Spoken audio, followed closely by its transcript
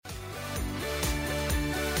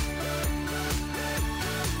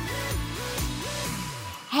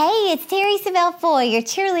Hey, it's Terry Savelle Foy, your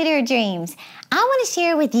cheerleader of dreams. I want to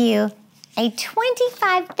share with you a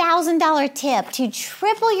 $25,000 tip to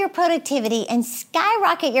triple your productivity and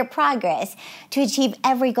skyrocket your progress to achieve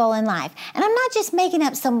every goal in life. And I'm not just making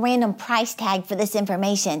up some random price tag for this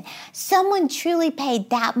information. Someone truly paid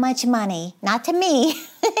that much money, not to me,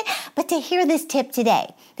 but to hear this tip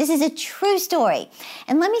today. This is a true story.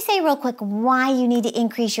 And let me say real quick why you need to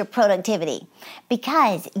increase your productivity.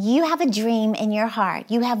 Because you have a dream in your heart.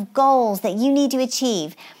 You have goals that you need to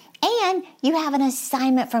achieve. And you have an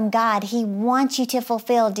assignment from God He wants you to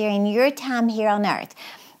fulfill during your time here on earth.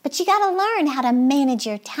 But you got to learn how to manage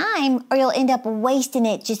your time or you'll end up wasting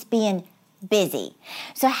it just being busy.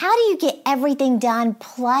 So how do you get everything done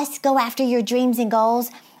plus go after your dreams and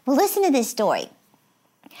goals? Well, listen to this story.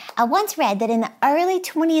 I once read that in the early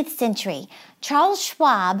 20th century, Charles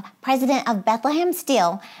Schwab, president of Bethlehem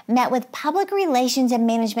Steel, met with public relations and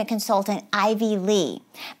management consultant Ivy Lee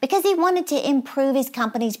because he wanted to improve his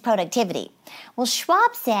company's productivity. Well,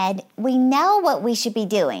 Schwab said, "We know what we should be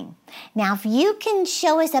doing. Now, if you can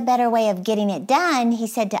show us a better way of getting it done," he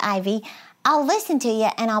said to Ivy, "I'll listen to you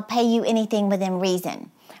and I'll pay you anything within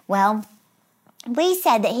reason." Well, Lee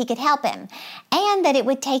said that he could help him and that it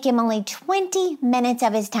would take him only 20 minutes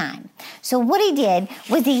of his time. So what he did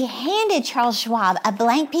was he handed Charles Schwab a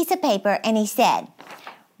blank piece of paper and he said,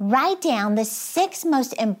 "Write down the 6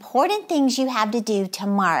 most important things you have to do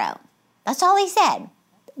tomorrow." That's all he said.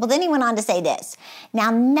 Well, then he went on to say this. "Now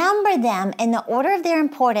number them in the order of their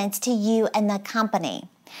importance to you and the company."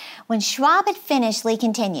 When Schwab had finished, Lee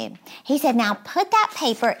continued. He said, "Now put that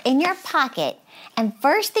paper in your pocket and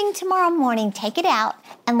first thing tomorrow morning, take it out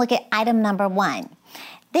and look at item number 1.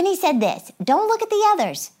 Then he said this, "Don't look at the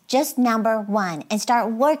others, just number 1 and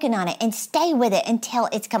start working on it and stay with it until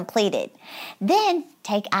it's completed. Then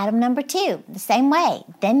take item number 2 the same way,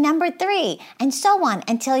 then number 3 and so on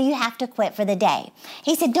until you have to quit for the day."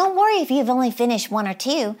 He said, "Don't worry if you've only finished 1 or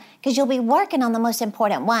 2 because you'll be working on the most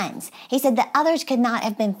important ones." He said the others could not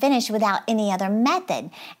have been finished without any other method.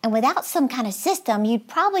 And without some kind of system, you'd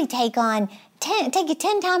probably take you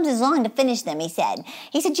 10 times as long to finish them, he said.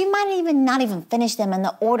 He said you might not even finish them in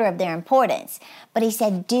the order of their importance. But he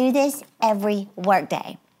said, do this every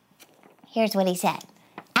workday. Here's what he said.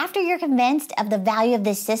 "After you're convinced of the value of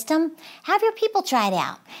this system, have your people try it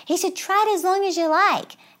out." He said, "Try it as long as you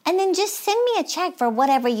like, and then just send me a check for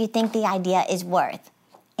whatever you think the idea is worth."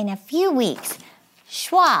 In a few weeks,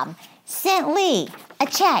 Schwab sent Lee a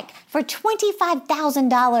check for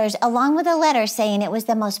 $25,000 along with a letter saying it was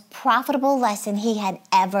the most profitable lesson he had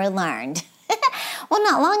ever learned. Well,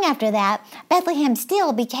 not long after that, Bethlehem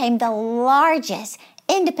Steel became the largest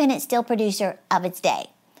independent steel producer of its day.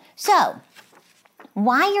 So,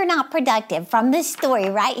 why you're not productive from this story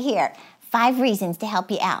right here. 5 reasons to help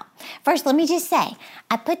you out. First, let me just say,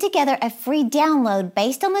 I put together a free download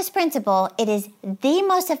based on this principle. It is the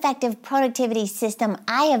most effective productivity system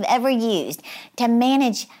I have ever used to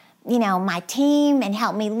manage, my team and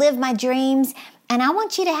help me live my dreams. And I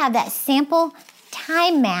want you to have that sample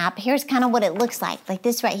time map. Here's kind of what it looks like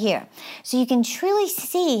this right here. So you can truly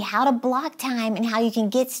see how to block time and how you can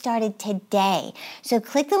get started today. So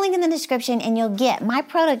click the link in the description and you'll get my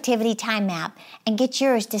productivity time map and get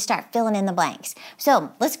yours to start filling in the blanks.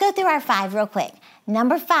 So let's go through our 5 real quick.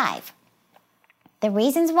 Number 5, the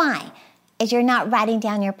reasons why is you're not writing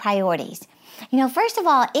down your priorities. First of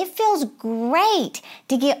all, it feels great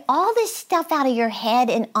to get all this stuff out of your head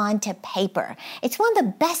and onto paper. It's one of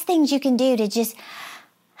the best things you can do to just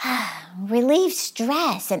relieve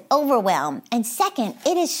stress and overwhelm. And second,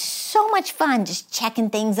 it is so much fun just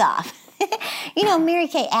checking things off. Mary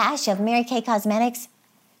Kay Ash of Mary Kay Cosmetics,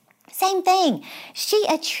 same thing. She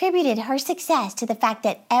attributed her success to the fact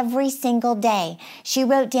that every single day she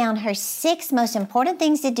wrote down her 6 most important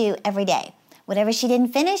things to do every day. Whatever she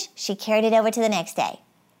didn't finish, she carried it over to the next day.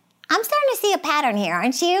 I'm starting to see a pattern here,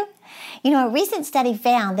 aren't you? A recent study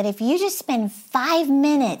found that if you just spend 5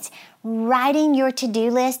 minutes writing your to-do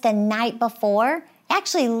list the night before, it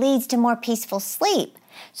actually leads to more peaceful sleep.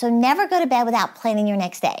 So never go to bed without planning your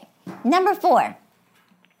next day. Number 4,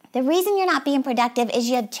 the reason you're not being productive is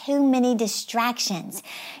you have too many distractions.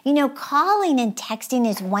 Calling and texting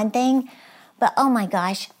is one thing, but oh my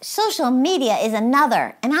gosh, social media is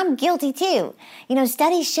another, and I'm guilty too.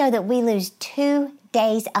 Studies show that we lose 2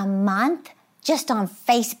 days a month just on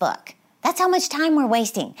Facebook. That's how much time we're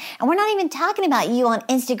wasting. And we're not even talking about you on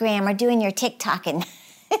Instagram or doing your TikTok. And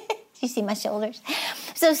do you see my shoulders?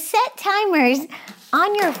 So set timers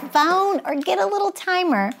on your phone or get a little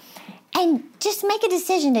timer and just make a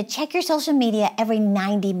decision to check your social media every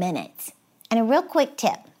 90 minutes. And a real quick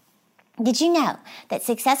tip. Did you know that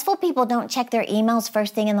successful people don't check their emails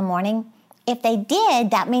first thing in the morning? If they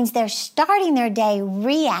did, that means they're starting their day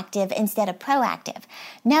reactive instead of proactive.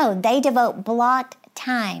 No, they devote blocked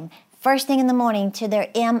time first thing in the morning to their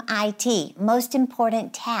MIT, most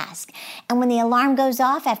important task. And when the alarm goes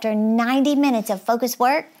off after 90 minutes of focused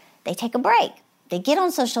work, they take a break. They get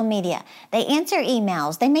on social media. They answer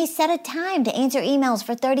emails. They may set a time to answer emails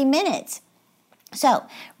for 30 minutes. So,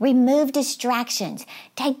 remove distractions.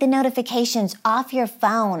 Take the notifications off your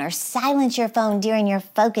phone or silence your phone during your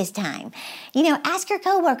focus time. Ask your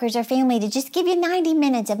coworkers or family to just give you 90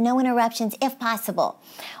 minutes of no interruptions if possible.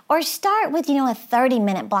 Or start with, a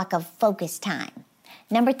 30-minute block of focus time.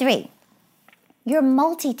 Number 3, you're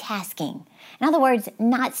multitasking. In other words,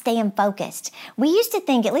 not staying focused. We used to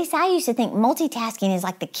think, at least I used to think, multitasking is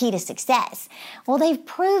like the key to success. Well, they've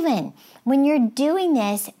proven when you're doing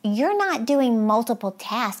this, you're not doing multiple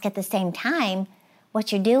tasks at the same time.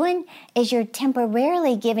 What you're doing is you're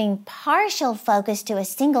temporarily giving partial focus to a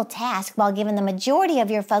single task while giving the majority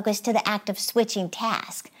of your focus to the act of switching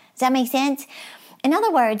tasks. Does that make sense? In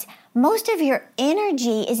other words, most of your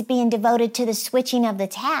energy is being devoted to the switching of the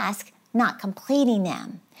task, not completing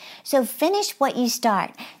them. So finish what you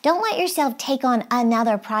start. Don't let yourself take on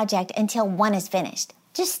another project until one is finished.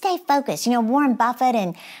 Just stay focused. Warren Buffett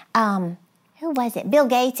and, Bill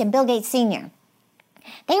Gates and Bill Gates Sr.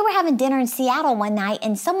 They were having dinner in Seattle one night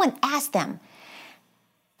and someone asked them,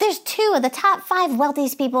 there's 2 of the top 5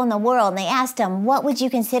 wealthiest people in the world, and they asked them, what would you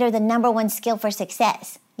consider the number 1 skill for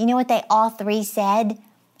success? You know what they all 3 said?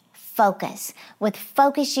 Focus. With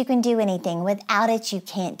focus, you can do anything. Without it, you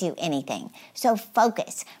can't do anything. So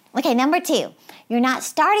focus. Okay, number 2, you're not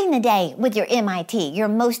starting the day with your MIT, your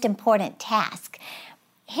most important task.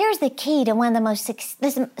 Here's the key to one of the most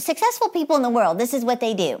successful people in the world. This is what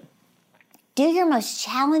they do. Do your most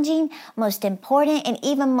challenging, most important, and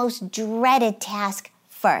even most dreaded task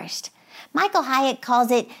first. Michael Hyatt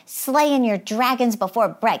calls it slaying your dragons before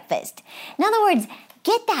breakfast. In other words,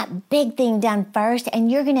 get that big thing done first,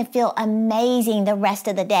 and you're going to feel amazing the rest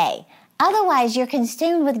of the day. Otherwise, you're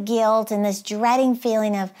consumed with guilt and this dreading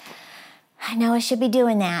feeling of, I know I should be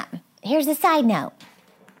doing that. Here's a side note.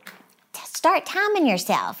 Start timing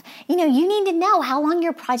yourself. You need to know how long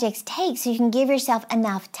your projects take so you can give yourself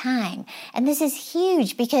enough time. And this is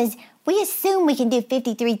huge because we assume we can do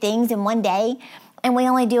 53 things in one day, and we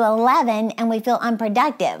only do 11 and we feel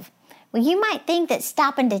unproductive. Well, you might think that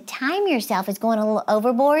stopping to time yourself is going a little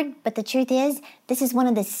overboard, but the truth is, this is one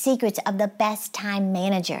of the secrets of the best time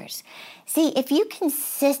managers. See, if you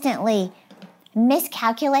consistently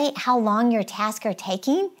miscalculate how long your tasks are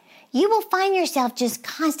taking, you will find yourself just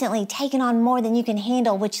constantly taking on more than you can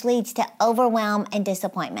handle, which leads to overwhelm and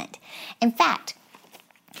disappointment. In fact,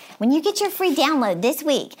 when you get your free download this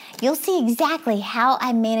week, you'll see exactly how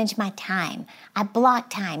I manage my time. I block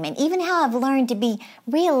time, and even how I've learned to be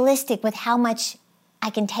realistic with how much I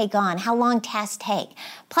can take on, how long tasks take.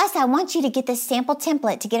 Plus, I want you to get this sample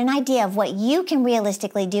template to get an idea of what you can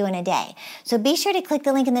realistically do in a day. So be sure to click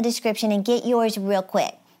the link in the description and get yours real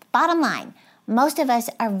quick. Bottom line, most of us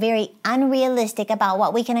are very unrealistic about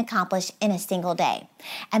what we can accomplish in a single day.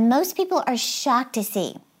 And most people are shocked to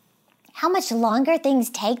see how much longer things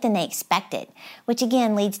take than they expected, which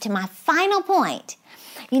again leads to my final point.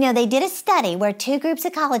 They did a study where 2 groups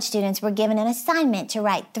of college students were given an assignment to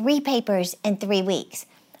write 3 papers in 3 weeks.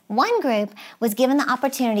 One group was given the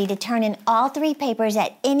opportunity to turn in all 3 papers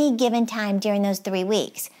at any given time during those 3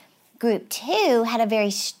 weeks. Group 2 had a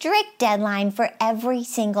very strict deadline for every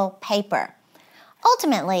single paper.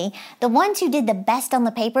 Ultimately, the ones who did the best on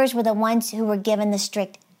the papers were the ones who were given the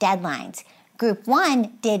strict deadlines. Group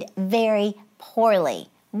 1 did very poorly.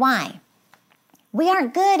 Why? We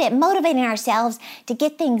aren't good at motivating ourselves to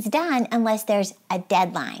get things done unless there's a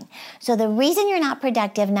deadline. So the reason you're not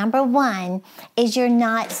productive, number 1, is you're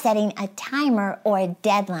not setting a timer or a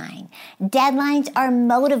deadline. Deadlines are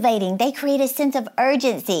motivating. They create a sense of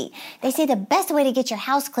urgency. They say the best way to get your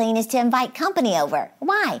house clean is to invite company over.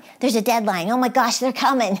 Why? There's a deadline. Oh my gosh, they're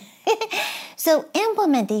coming. So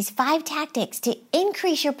implement these 5 tactics to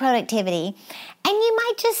increase your productivity, and you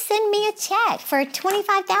might just send me a check for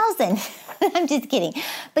 $25,000. I'm just kidding.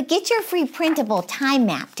 But get your free printable time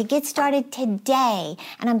map to get started today,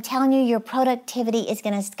 and I'm telling you, your productivity is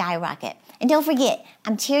going to skyrocket. And don't forget,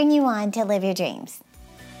 I'm cheering you on to live your dreams.